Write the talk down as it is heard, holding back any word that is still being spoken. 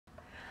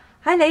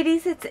Hi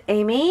ladies, it's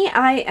Amy.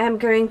 I am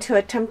going to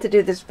attempt to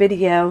do this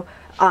video,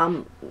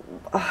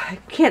 I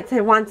can't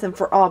say once and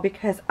for all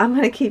because I'm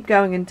going to keep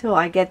going until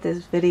I get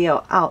this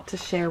video out to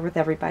share with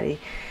everybody.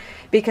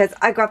 Because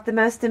I got the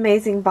most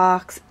amazing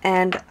box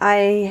and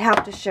I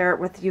have to share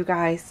it with you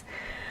guys.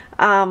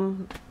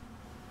 Honestly,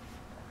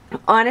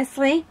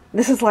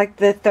 this is like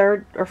the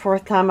third or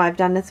fourth time I've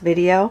done this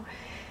video.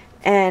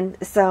 And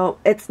so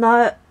it's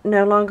no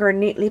longer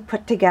neatly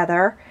put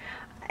together.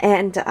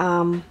 And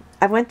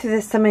I went through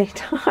this so many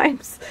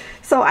times,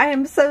 so I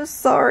am so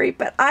sorry,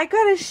 but I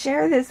gotta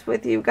share this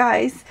with you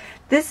guys.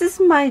 This is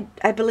my,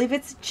 I believe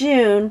it's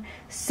June,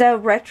 so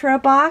retro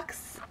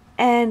box,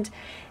 and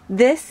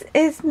this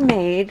is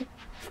made,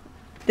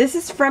 this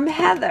is from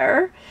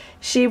Heather.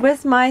 She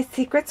was my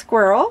secret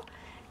squirrel,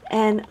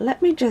 and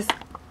let me just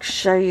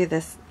show you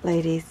this,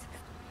 ladies.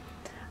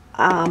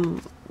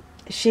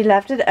 She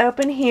left it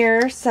open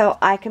here so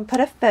I can put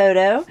a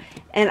photo,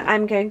 and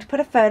I'm going to put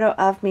a photo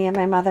of me and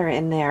my mother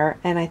in there,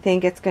 and I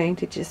think it's going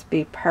to just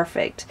be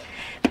perfect.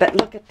 But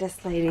look at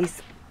this,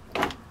 ladies.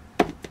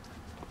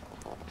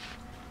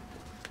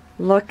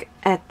 Look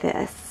at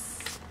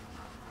this.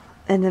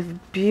 And the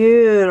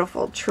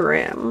beautiful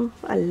trim.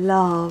 I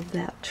love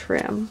that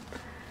trim.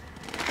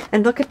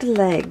 And look at the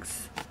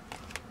legs.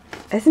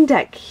 Isn't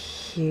that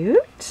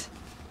cute?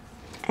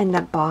 And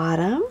the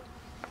bottom.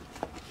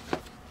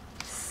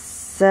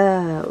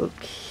 So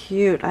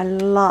cute. I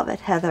love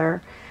it,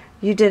 Heather.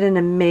 You did an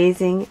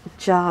amazing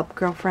job,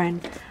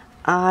 girlfriend.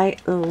 I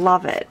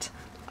love it.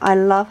 I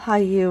love how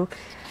you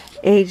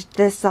aged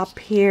this up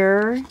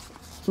here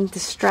and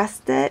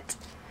distressed it.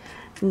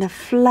 And the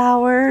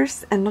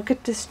flowers. And look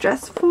at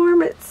distress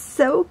form. It's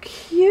so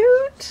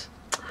cute.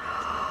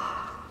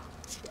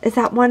 Is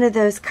that one of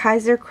those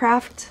Kaiser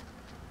Craft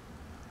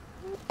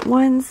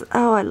ones?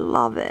 Oh, I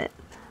love it.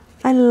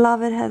 I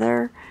love it,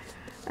 Heather.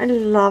 I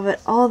love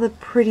it. All the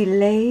pretty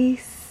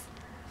lace.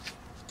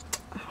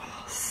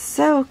 Oh,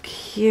 so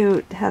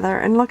cute, Heather.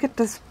 And look at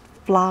this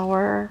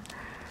flower.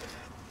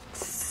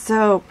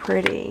 So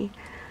pretty.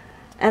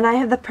 And I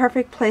have the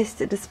perfect place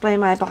to display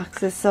my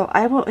boxes, so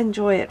I will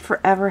enjoy it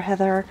forever,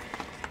 Heather.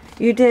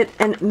 You did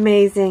an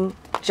amazing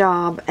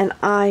job, and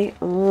I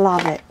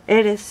love it.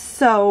 It is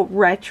so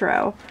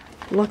retro.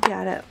 Look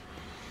at it.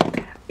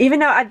 Even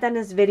though I've done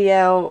this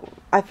video,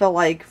 I feel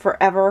like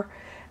forever,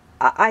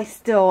 I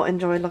still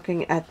enjoy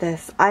looking at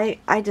this. I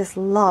just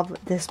love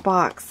this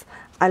box.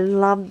 I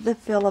love the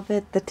feel of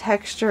it. The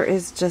texture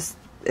is just,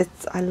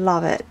 I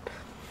love it.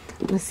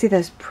 Let's see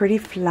those pretty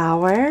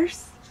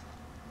flowers.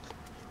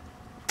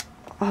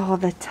 Oh,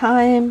 the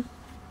time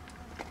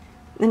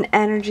and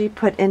energy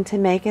put into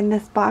making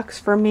this box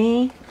for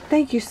me.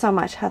 Thank you so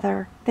much,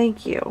 Heather.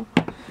 Thank you.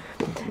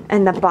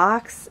 And the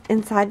box,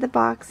 inside the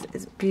box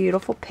is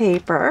beautiful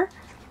paper.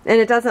 And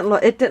it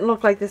didn't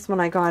look like this when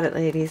I got it,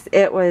 ladies.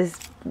 It was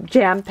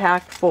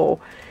jam-packed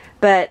full.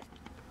 But,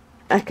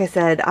 like I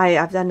said,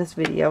 I've done this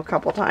video a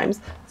couple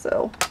times.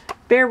 So,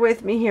 bear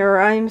with me here.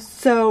 I'm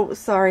so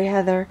sorry,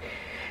 Heather.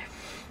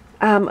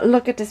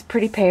 Look at this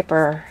pretty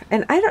paper.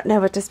 And I don't know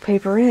what this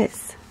paper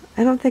is.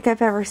 I don't think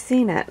I've ever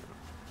seen it.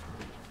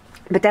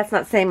 But that's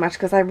not saying much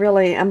because I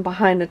really am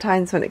behind the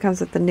times when it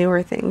comes with the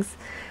newer things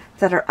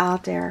that are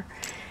out there.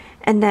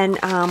 And then,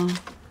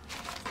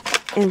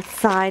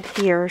 inside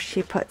here,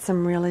 she put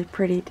some really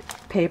pretty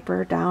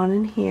paper down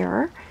in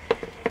here.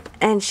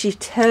 And she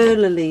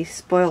totally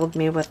spoiled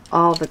me with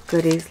all the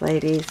goodies,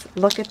 ladies.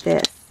 Look at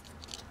this.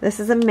 This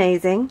is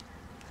amazing.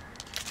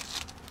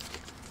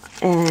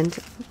 And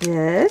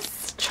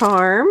this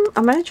charm.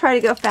 I'm going to try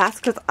to go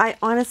fast because I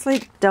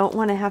honestly don't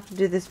want to have to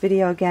do this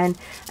video again.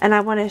 And I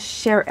want to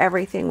share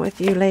everything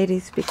with you,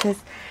 ladies,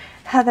 because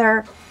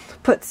Heather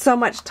put so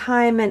much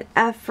time and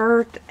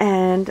effort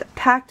and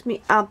packed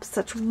me up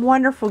such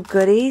wonderful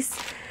goodies,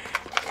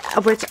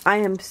 which I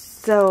am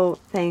so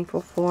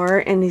thankful for.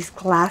 And these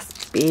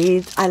glass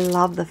beads, I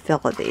love the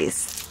feel of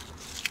these.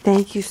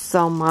 Thank you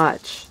so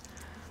much.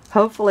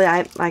 Hopefully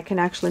I can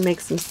actually make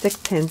some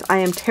stick pins. I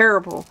am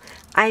terrible.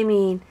 I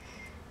mean,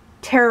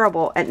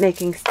 terrible at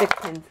making stick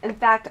pins. In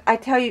fact, I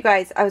tell you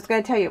guys, I was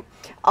going to tell you,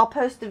 I'll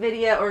post a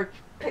video or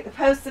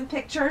post some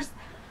pictures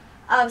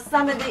of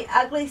some of the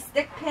ugly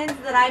stick pins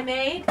that I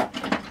made.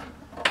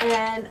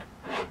 And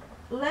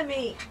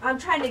I'm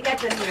trying to get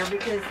them here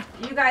because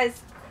you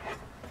guys,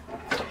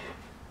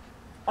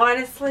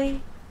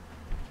 honestly,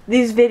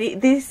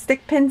 these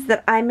stick pins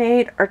that I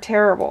made are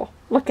terrible.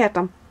 Look at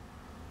them.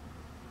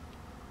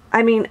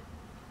 I mean,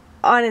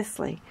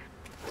 honestly,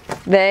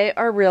 they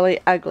are really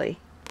ugly.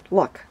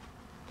 Look.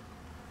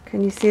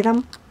 Can you see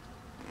them?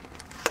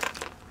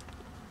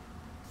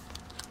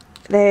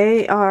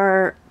 They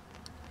are,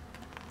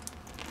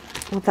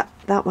 well,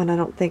 that one I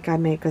don't think I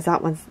made because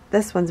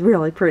this one's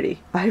really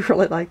pretty. I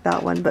really like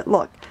that one, but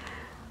look.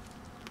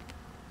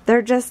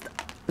 They're just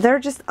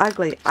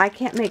ugly. I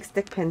can't make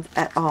stick pins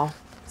at all.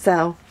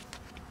 So,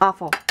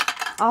 awful.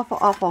 Awful,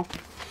 awful.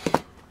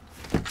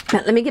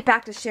 Now, let me get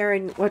back to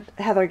sharing what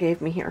Heather gave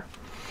me here.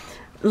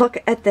 Look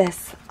at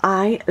this.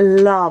 I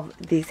love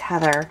these,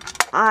 Heather.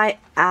 I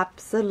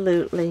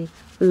absolutely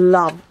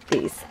love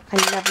these. I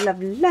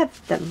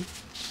love them.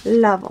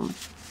 Love them.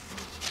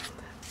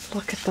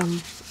 Look at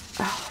them.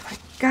 Oh my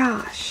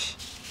gosh.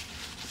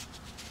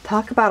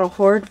 Talk about a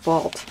hoard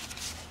vault.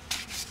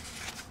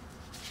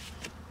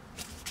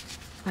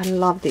 I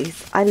love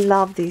these. I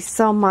love these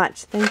so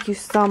much. Thank you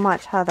so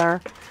much,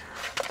 Heather.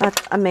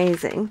 That's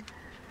amazing.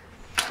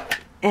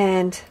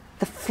 And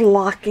the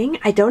flocking.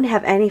 I don't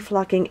have any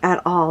flocking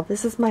at all.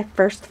 This is my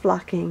first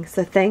flocking.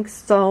 So thanks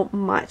so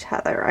much,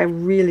 Heather. I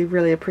really,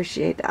 really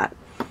appreciate that.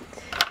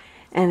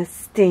 And a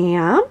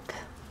stamp.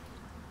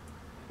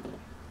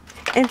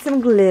 And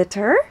some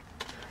glitter.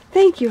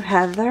 Thank you,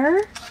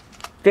 Heather.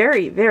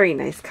 Very, very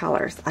nice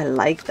colors. I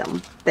like them.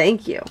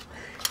 Thank you.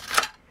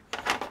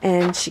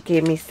 And she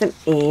gave me some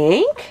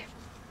ink.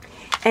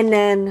 And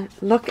then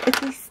look at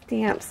these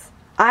stamps.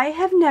 I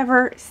have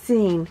never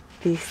seen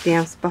these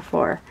stamps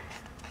before.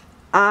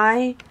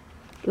 I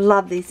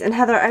love these. And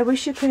Heather, I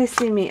wish you could have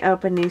seen me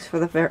open these for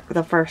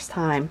the first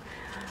time.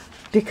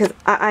 Because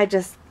I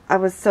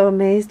was so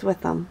amazed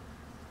with them.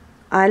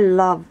 I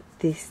love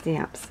these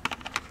stamps.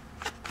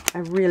 I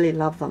really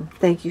love them.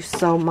 Thank you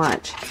so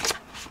much.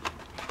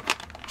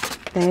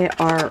 They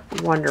are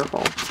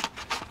wonderful.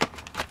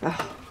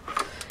 Oh.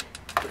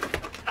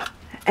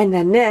 And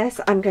then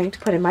this I'm going to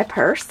put in my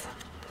purse.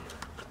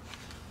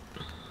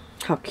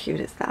 How cute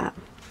is that?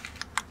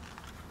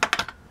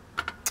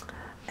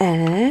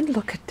 And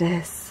look at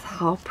this.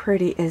 How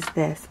pretty is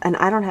this? And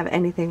I don't have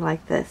anything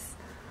like this.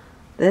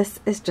 This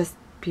is just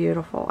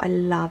beautiful. I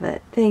love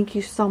it. Thank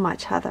you so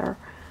much, Heather.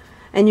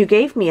 And you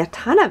gave me a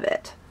ton of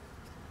it.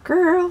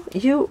 Girl,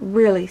 you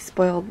really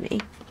spoiled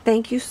me.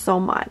 Thank you so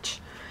much.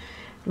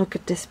 Look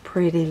at this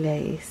pretty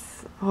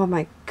lace. Oh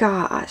my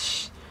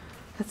gosh.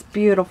 That's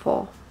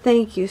beautiful.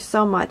 Thank you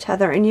so much,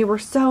 Heather. And you were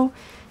so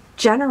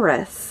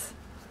generous.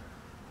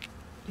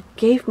 You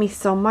gave me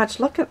so much.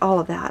 Look at all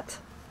of that.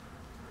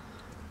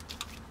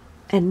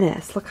 And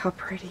this. Look how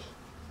pretty.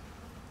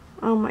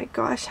 Oh my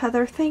gosh,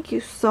 Heather. Thank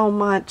you so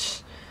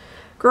much.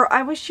 Girl,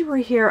 I wish you were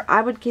here.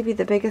 I would give you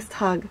the biggest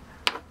hug.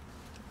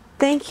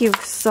 Thank you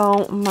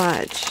so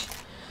much.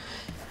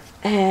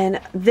 And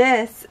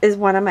this is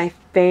one of my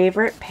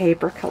favorite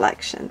paper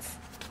collections.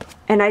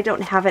 And I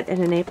don't have it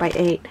in an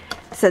 8x8.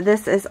 So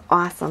this is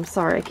awesome.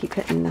 Sorry, I keep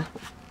hitting the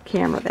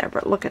camera there,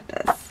 but look at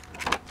this.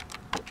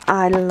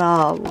 I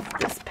love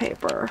this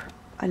paper.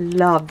 I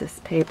love this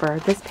paper.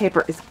 This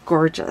paper is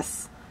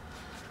gorgeous.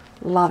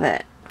 Love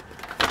it.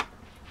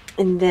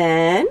 And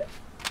then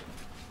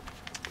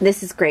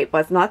this is great.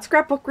 Well, it's not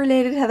scrapbook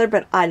related, Heather,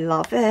 but I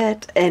love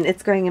it. And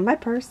it's going in my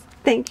purse.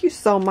 Thank you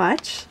so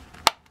much.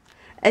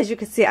 As you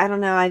can see, I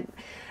don't know,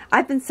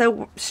 I've been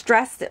so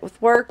stressed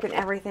with work and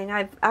everything.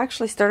 I've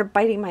actually started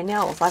biting my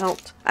nails. I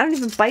don't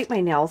even bite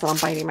my nails when I'm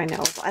biting my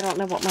nails. I don't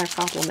know what my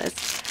problem is.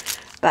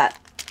 But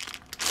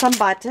some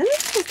buttons.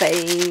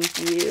 Thank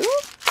you.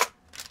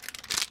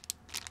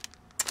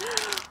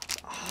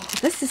 Oh,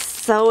 this is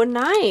so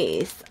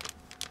nice.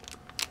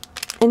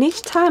 And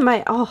each time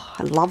I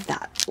love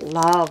that.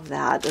 Love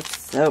that. It's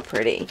so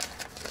pretty.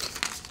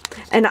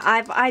 And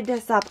I've eyed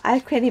this up. I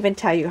can't even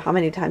tell you how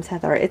many times,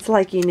 Heather. It's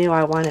like you knew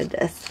I wanted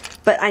this.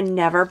 But I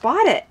never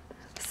bought it.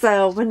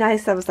 So when I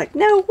said, I was like,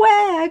 no way,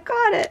 I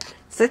got it.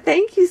 So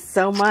thank you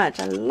so much.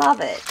 I love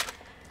it.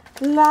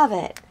 Love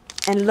it.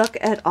 And look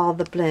at all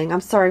the bling.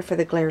 I'm sorry for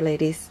the glare,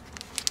 ladies.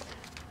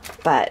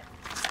 But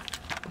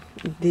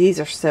these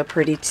are so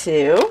pretty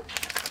too.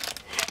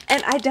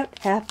 And I don't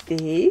have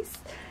these.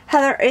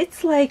 Heather,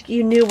 it's like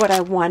you knew what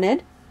I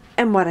wanted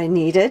and what I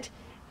needed.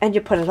 And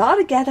you put it all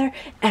together,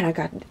 and I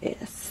got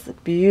this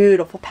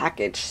beautiful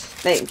package.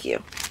 Thank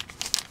you.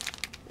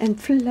 And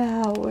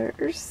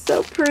flowers.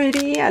 So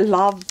pretty. I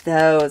love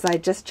those. I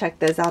just checked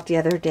those out the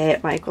other day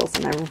at Michael's,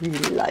 and I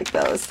really like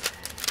those.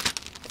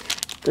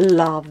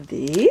 Love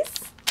these.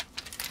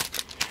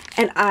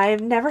 And I've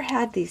never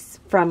had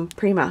these from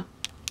Prima.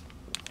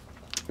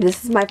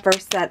 This is my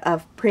first set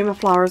of Prima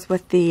flowers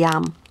with the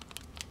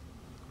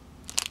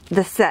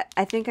set.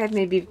 I think I've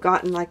maybe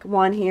gotten like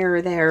one here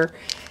or there.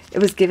 It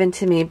was given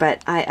to me,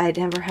 but I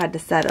never had the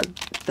set of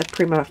the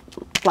Prima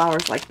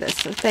flowers like this.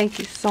 So thank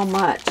you so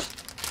much.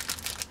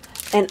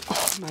 And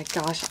oh my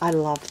gosh, I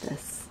love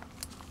this.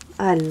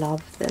 I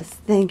love this.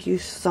 Thank you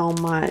so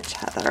much,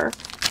 Heather.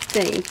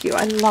 Thank you.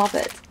 I love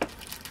it.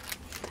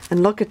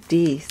 And look at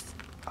these.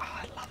 Oh,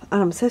 I love it.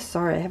 And I'm so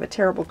sorry. I have a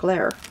terrible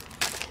glare.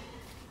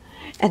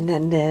 And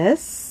then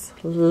this.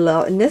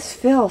 And this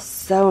feels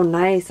so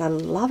nice. I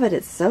love it.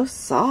 It's so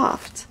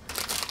soft.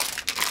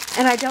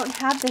 And I don't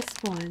have this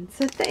one.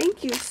 So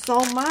thank you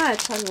so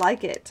much. I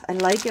like it. I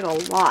like it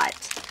a lot.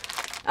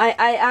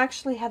 I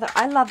actually, Heather,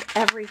 I love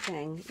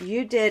everything.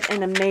 You did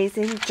an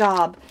amazing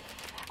job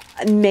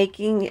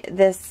making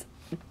this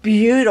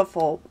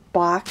beautiful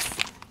box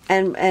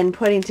and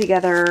putting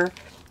together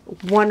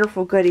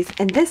wonderful goodies.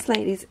 And this,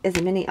 ladies, is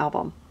a mini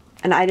album.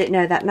 And I didn't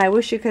know that. And I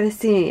wish you could have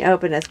seen me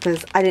open this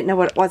because I didn't know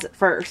what it was at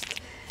first.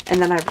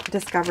 And then I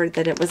discovered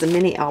that it was a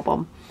mini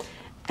album.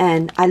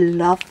 And I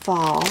love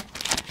fall.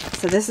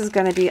 So this is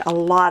going to be a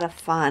lot of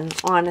fun,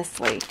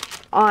 honestly.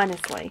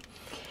 honestly.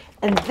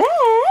 And then,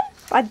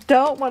 I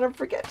don't want to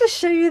forget to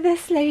show you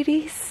this,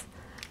 ladies.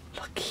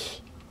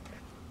 Looky.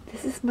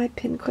 This is my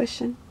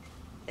pincushion.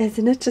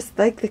 Isn't it just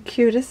like the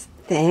cutest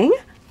thing?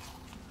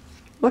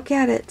 Look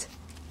at it.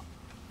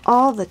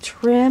 All the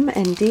trim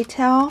and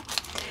detail.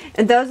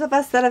 And those of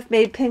us that have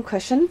made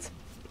pincushions,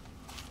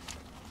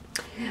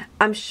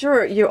 I'm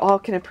sure you all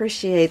can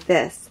appreciate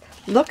this.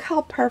 Look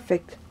how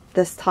perfect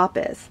this top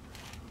is.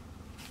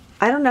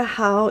 I don't know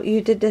how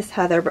you did this,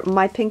 Heather, but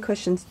my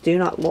pincushions do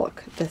not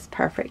look this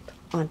perfect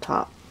on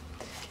top.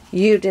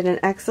 You did an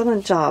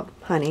excellent job,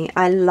 honey.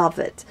 I love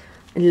it.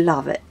 I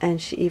love it.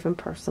 And she even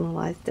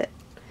personalized it.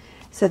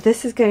 So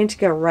this is going to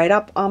go right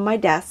up on my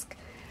desk,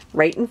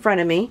 right in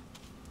front of me.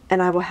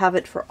 And I will have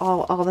it for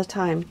all the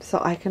time so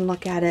I can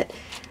look at it.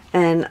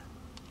 And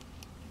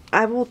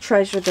I will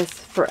treasure this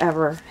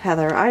forever,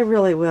 Heather. I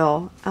really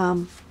will.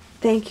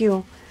 Thank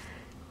you.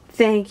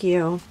 Thank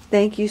you.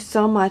 Thank you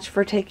so much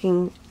for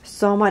taking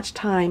so much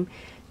time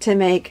to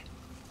make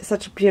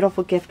such a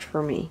beautiful gift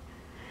for me.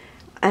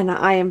 And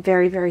I am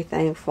very, very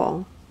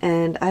thankful.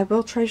 And I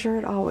will treasure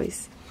it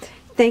always.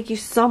 Thank you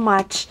so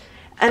much.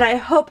 And I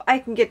hope I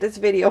can get this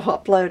video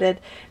uploaded.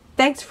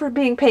 Thanks for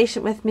being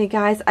patient with me,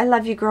 guys. I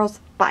love you girls.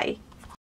 Bye.